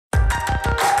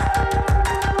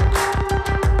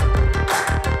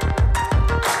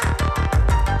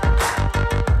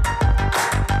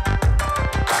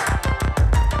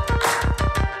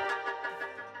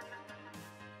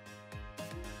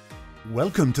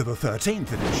Welcome to the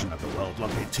 13th edition of the World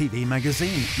Loppet TV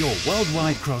magazine, your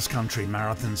worldwide cross-country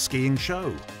marathon skiing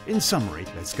show. In summary,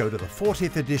 let's go to the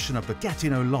 40th edition of the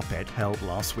Gatineau Loppet, held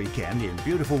last weekend in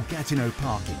beautiful Gatineau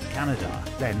Park in Canada.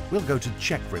 Then we'll go to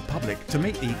Czech Republic to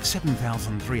meet the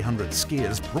 7,300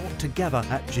 skiers brought together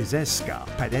at Jizeska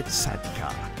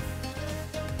Padesatka.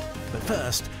 But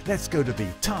first, let's go to the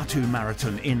Tartu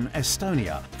Maraton in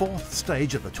Estonia, fourth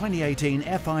stage of the 2018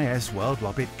 FIS World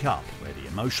Loppet Cup, where the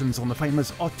emotions on the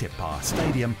famous Otepää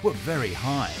stadium were very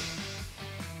high.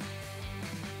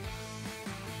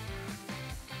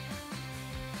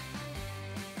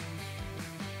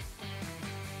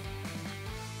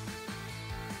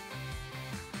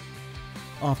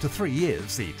 After 3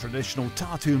 years, the traditional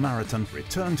Tartu Maraton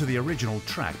returned to the original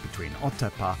track between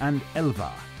Otepää and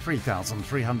Elva.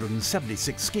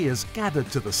 3,376 skiers gathered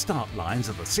to the start lines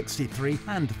of the 63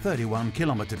 and 31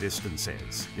 kilometre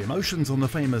distances. The emotions on the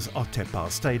famous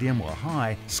Otepää stadium were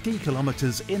high, ski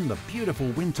kilometres in the beautiful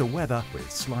winter weather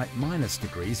with slight minus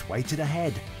degrees waited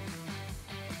ahead.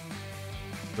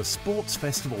 The sports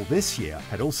festival this year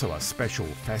had also a special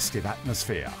festive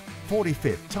atmosphere.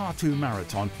 45th Tartu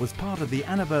Maraton was part of the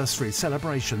anniversary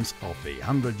celebrations of the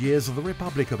 100 years of the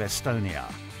Republic of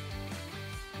Estonia.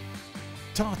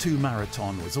 Tartu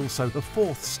Maraton was also the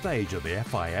fourth stage of the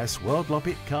FIS World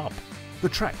Loppet Cup. The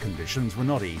track conditions were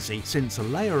not easy since a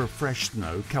layer of fresh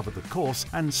snow covered the course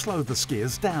and slowed the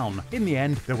skiers down. In the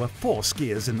end, there were 4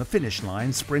 skiers in the finish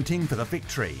line sprinting for the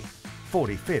victory.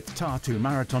 45th Tartu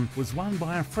Marathon was won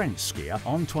by a French skier,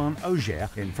 Antoine Auger,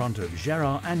 in front of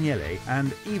Gérard Agnelli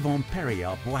and Yvon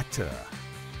Perrier-Boiteur.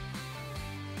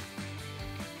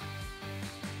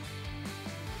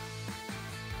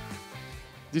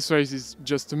 This race is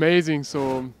just amazing.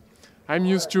 So I'm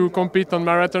used to compete on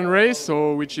marathon race,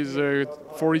 which is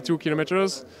 42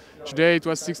 kilometers. Today it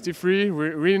was 63,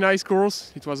 really nice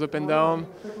course. It was up and down.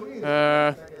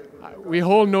 We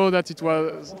all know that it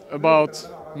was about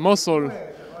muscle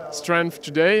strength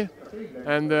today,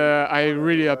 and I'm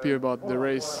really happy about the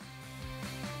race.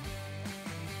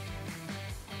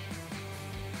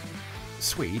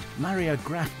 Swede Maria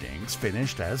Grafnings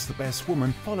finished as the best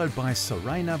woman, followed by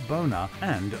Sorena Bona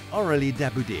and Aurélie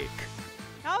Dabudik.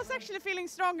 I was actually feeling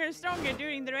stronger and stronger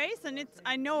during the race, and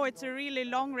I know it's a really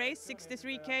long race,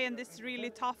 63k, and this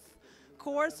really tough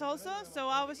course also. So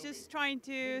I was just trying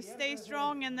to stay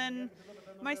strong, and then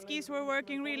my skis were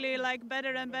working really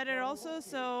better and better also.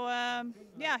 So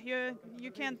yeah,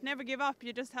 you can't never give up.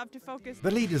 You just have to focus. The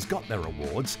leaders got their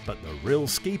awards, but the real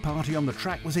ski party on the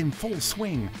track was in full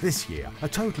swing. This year, a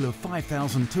total of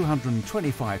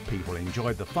 5,225 people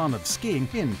enjoyed the fun of skiing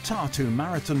in Tartu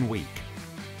Marathon Week.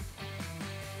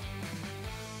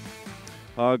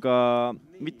 Aga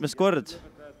mitmes kord?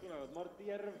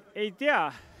 Ei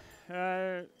tea,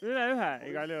 üle ühe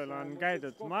igal juhul on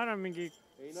käidud. Ma arvan mingi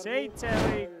 7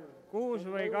 või 6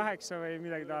 või 8 või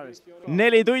midagi taolist.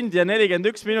 4 tundi ja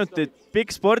 41 minutit.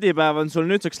 Pikk spordipäev on sul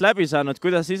nüüdseks läbi saanud.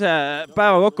 Kuidas ise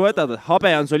päeva kokku võtad?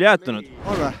 Habe on sul jäetunud?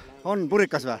 On või? On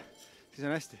purikas või? Siis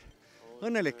on hästi.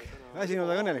 Õnnelik. Väsinud,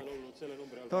 aga õnnelik.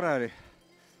 Tore oli.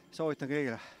 Soovitan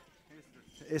kõigile.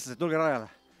 Eestlased, tulge rajale.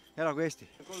 Elagu Eesti.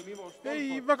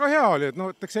 Ei, väga hea oli.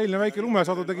 Eks eilne väike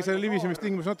lumesadu tegi selle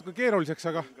libisemistingimus natuke keeruliseks,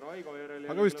 aga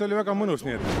vist oli väga mõnus,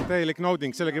 nii et täielik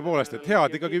nauding sellegi poolest, et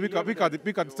head ikkagi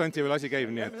pika distantsi veel asi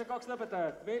käib, nii et...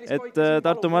 Et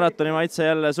Tartu Maratoni maitse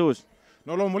jälle suus?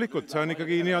 No loomulikult, see on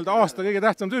ikkagi nii-öelda aasta kõige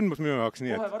tähtsam sündmus minu jaoks,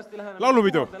 nii et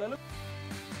laulupidu!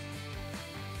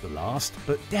 The last,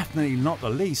 but definitely not the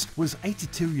least, was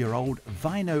 82-year-old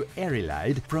Väinö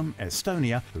Erilaid from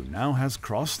Estonia, who now has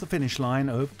crossed the finish line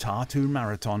of Tartu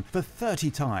Marathon for 30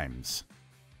 times.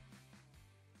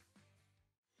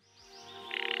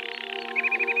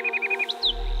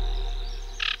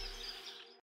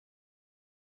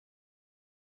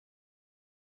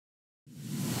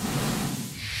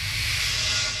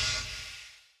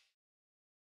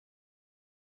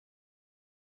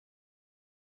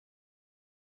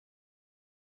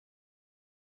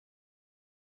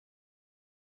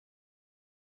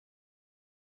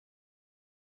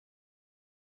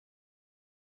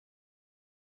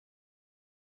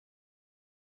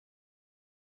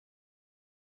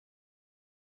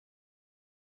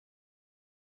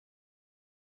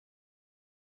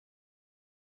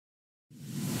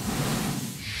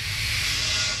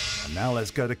 Now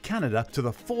let's go to Canada to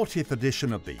the 40th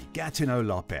edition of the Gatineau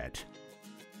Loppet.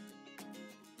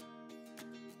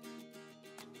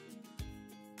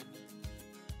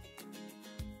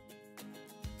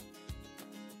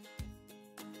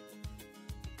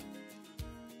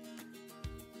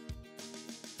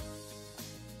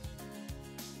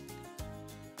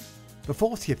 The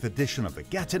 40th edition of the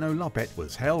Gatineau Loppet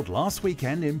was held last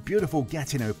weekend in beautiful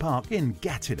Gatineau Park in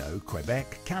Gatineau,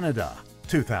 Quebec, Canada.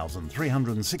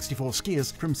 2,364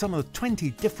 skiers from some of the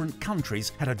 20 different countries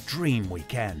had a dream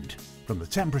weekend. From the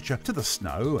temperature to the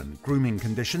snow and grooming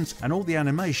conditions and all the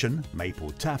animation,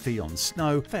 maple taffy on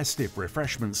snow, festive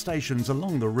refreshment stations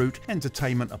along the route,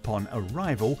 entertainment upon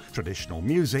arrival, traditional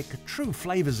music, true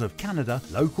flavours of Canada,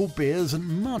 local beers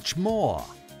and much more.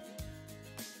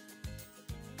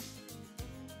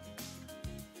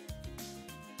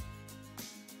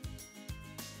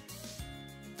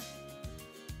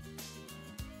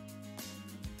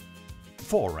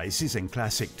 Four races in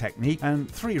classic technique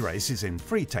and 3 races in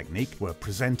free technique were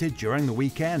presented during the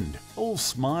weekend. All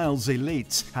smiles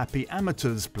elites, happy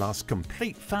amateurs plus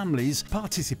complete families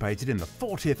participated in the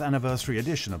 40th anniversary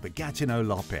edition of the Gatineau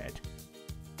Loppet.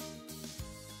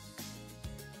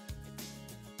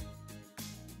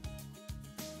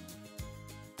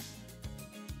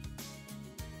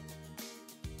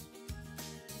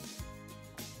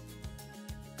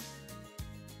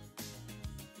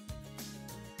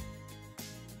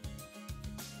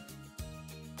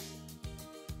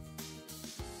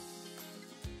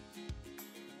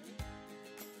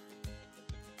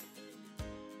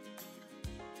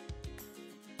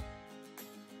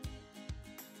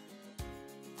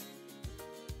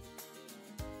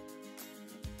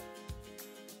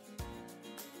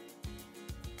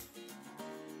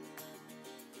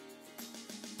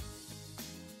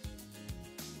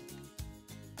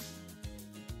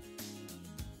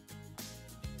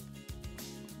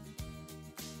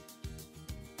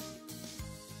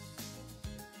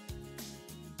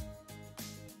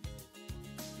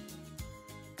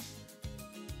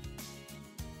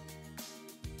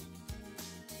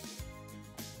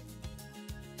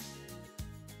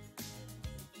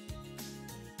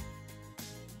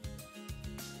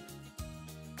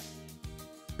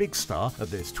 Big star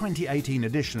of this 2018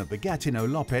 edition of the Gatineau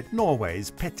Loppet, Norway's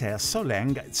Petter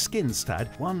Soleng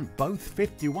Skinstad, won both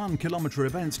 51-kilometre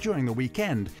events during the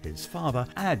weekend. His father,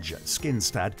 Aj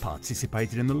Skinstad,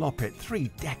 participated in the Loppet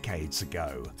 3 decades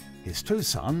ago. His 2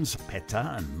 sons,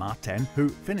 Petter and Martin, who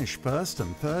finished first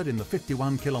and third in the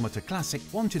 51-kilometre classic,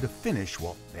 wanted to finish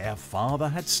what their father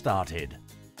had started.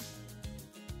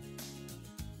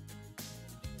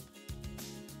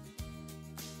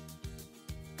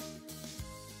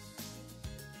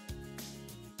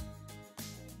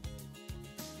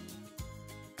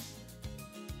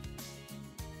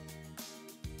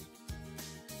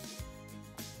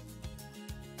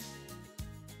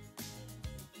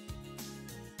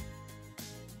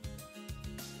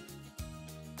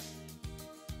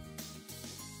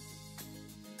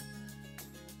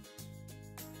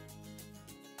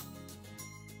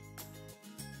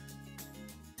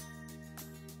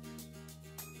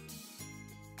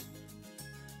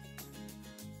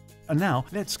 And now,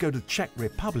 let's go to Czech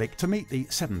Republic to meet the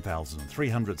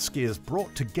 7,300 skiers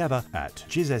brought together at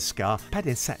Jizeska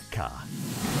Padesatka.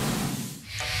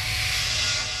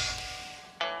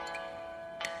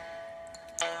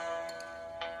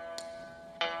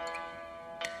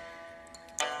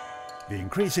 The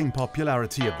increasing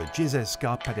popularity of the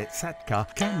Jizeska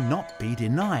Padesatka cannot be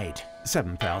denied.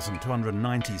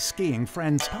 7,290 skiing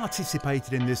friends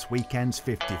participated in this weekend's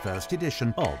 51st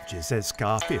edition of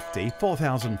Jizeska 50.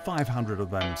 4,500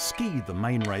 of them skied the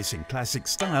main race in classic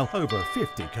style over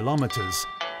 50 kilometres.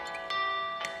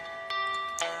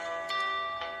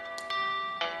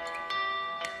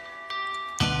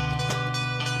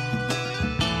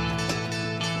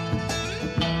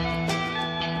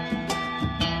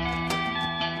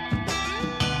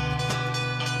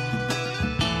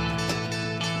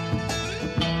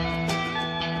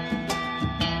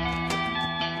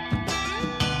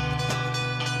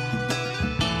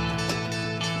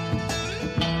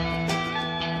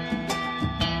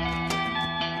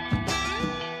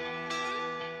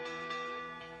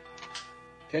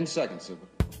 Ten seconds, Super.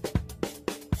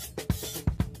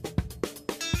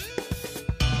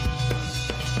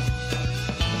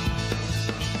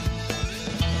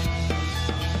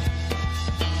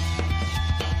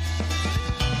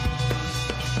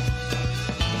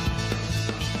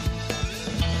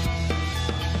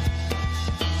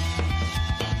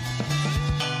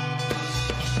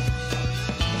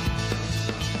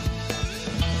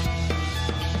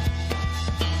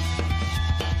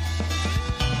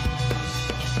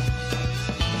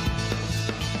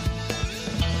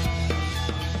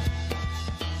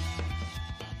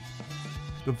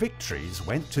 The victories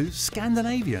went to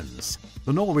Scandinavians.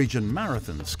 The Norwegian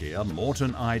marathon skier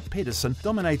Morten Eid Pedersen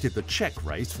dominated the Czech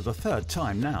race for the 3rd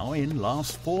time now in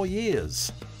last 4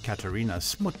 years. Katarina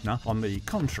Smutna, on the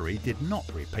contrary, did not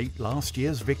repeat last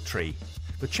year's victory.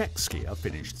 The Czech skier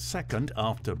finished second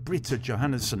after Britta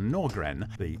Johannesson Norgren,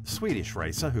 the Swedish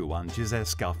racer who won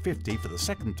Jizeska 50 for the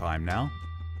second time now.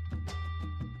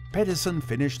 Pedersen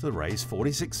finished the race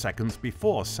 46 seconds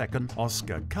before second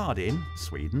Oskar Kardin,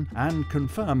 Sweden, and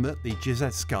confirmed that the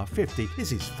Jizeska 50 is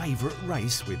his favourite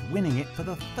race, with winning it for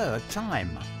the third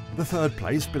time. The third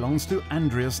place belongs to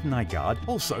Andreas Nygaard,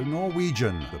 also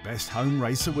Norwegian. The best home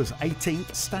racer was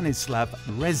 18th Stanislav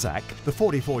Rezak. The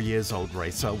 44-years-old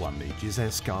racer won the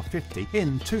Jizeska 50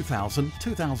 in 2000,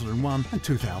 2001 and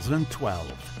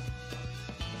 2012.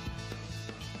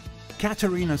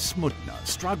 Katarina Smutna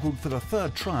struggled for the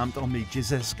third triumph on the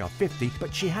Jizeska 50,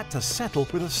 but she had to settle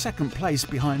with a second place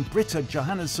behind Britta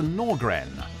Johannesson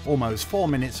Norgren. Almost 4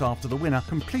 minutes after the winner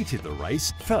completed the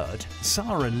race, third,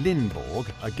 Sara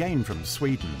Lindborg, again from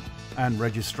Sweden. And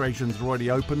registrations are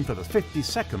already open for the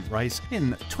 52nd race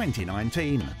in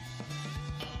 2019.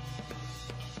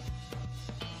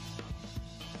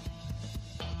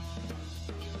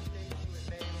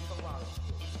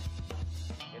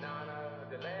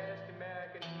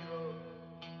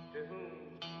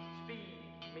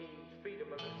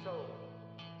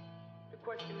 The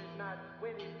question is not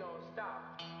when he's gonna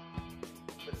stop,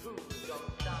 but who is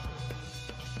gonna stop it.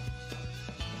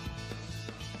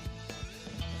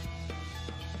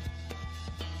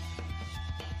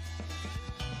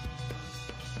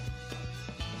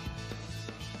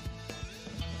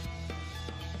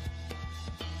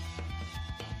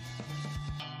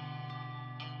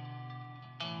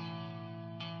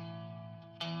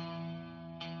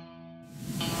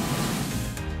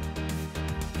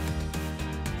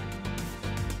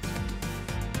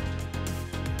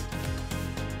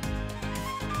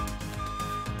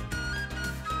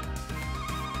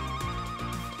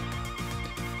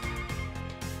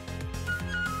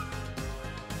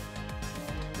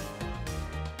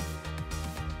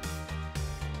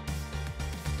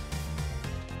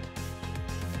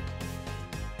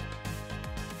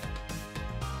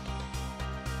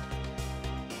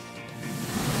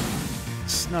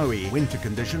 Snowy winter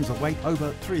conditions await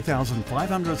over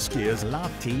 3,500 skiers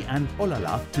Lahti and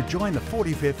Olala to join the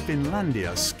 45th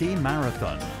Finlandia Ski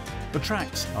Marathon. The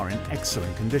tracks are in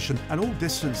excellent condition and all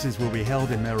distances will be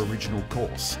held in their original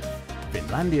course.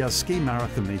 Finlandia Ski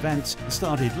Marathon events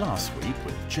started last week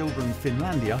with Children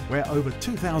Finlandia, where over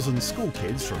 2,000 school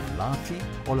kids from Lahti,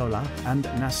 Olala and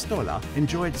Nastola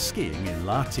enjoyed skiing in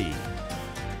Lahti.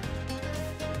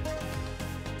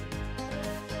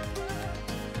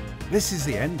 This is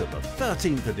the end of the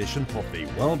 13th edition of the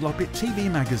World Loppet TV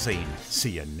magazine. See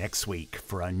you next week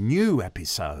for a new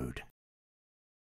episode.